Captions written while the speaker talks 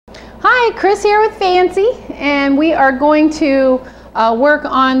Hi, Chris here with Fancy, and we are going to work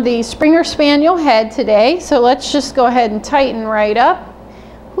on the Springer Spaniel head today. So let's just go ahead and tighten right up.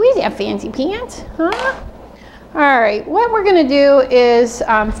 Who is that fancy pants? Huh? All right, what we're going to do is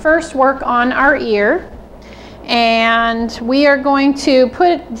first work on our ear, and we are going to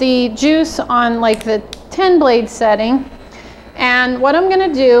put the juice on like the 10 blade setting. And what I'm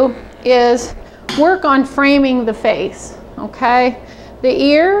going to do is work on framing the face, okay? The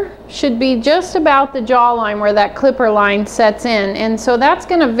ear should be just about the jawline where that clipper line sets in, and so that's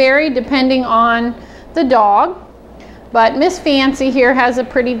going to vary depending on the dog. But Miss Fancy here has a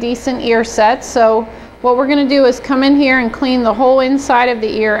pretty decent ear set, so what we're going to do is come in here and clean the whole inside of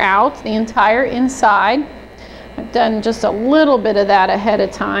the ear out, the entire inside. I've done just a little bit of that ahead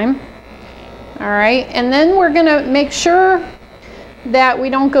of time. All right, and then we're going to make sure that we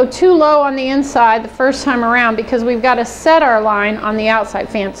don't go too low on the inside the first time around, because we've got to set our line on the outside.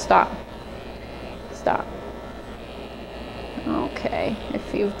 Fancy, stop. Stop. Okay,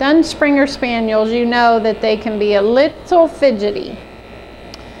 if you've done Springer Spaniels, you know that they can be a little fidgety.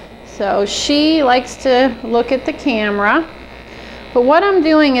 So she likes to look at the camera. But what I'm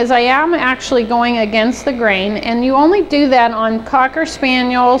doing is I am actually going against the grain, and you only do that on Cocker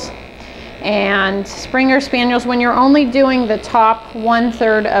Spaniels and Springer Spaniels when you're only doing the top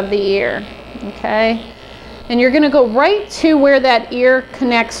 1/3 of the ear, okay? And you're going to go right to where that ear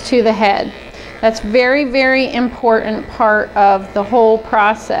connects to the head. That's very, very important part of the whole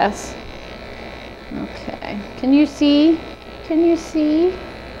process. Okay, can you see? Can you see?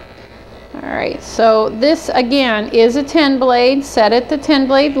 All right, so this again is a 10 blade, set at the 10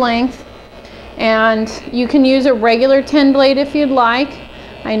 blade length, and you can use a regular 10 blade if you'd like.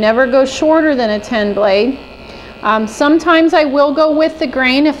 I never go shorter than a 10 blade. Sometimes I will go with the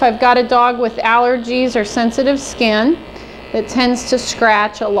grain if I've got a dog with allergies or sensitive skin that tends to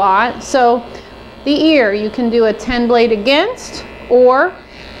scratch a lot. So the ear, you can do a 10 blade against, or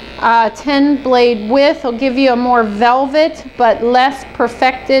 10 blade with will give you a more velvet but less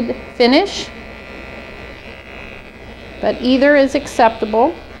perfected finish. But either is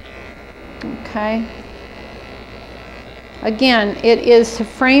acceptable. Okay. Again, it is to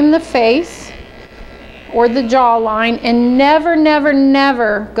frame the face or the jawline, and never, never,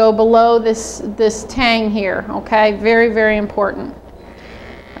 never go below this tang here, okay? Very, very important.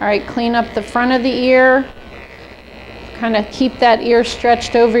 All right, clean up the front of the ear. Kind of keep that ear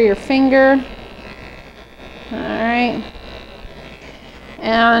stretched over your finger. All right.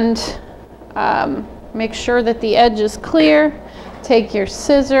 And make sure that the edge is clear. Take your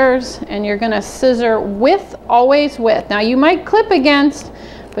scissors, and you're going to scissor with, always with. Now you might clip against,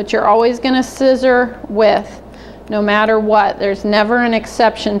 but you're always going to scissor with, no matter what. There's never an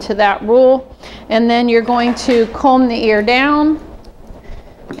exception to that rule. And then you're going to comb the ear down,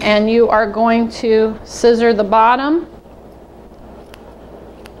 and you are going to scissor the bottom.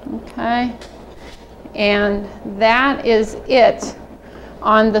 Okay, and that is it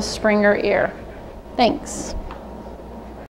on the Springer ear. Thanks.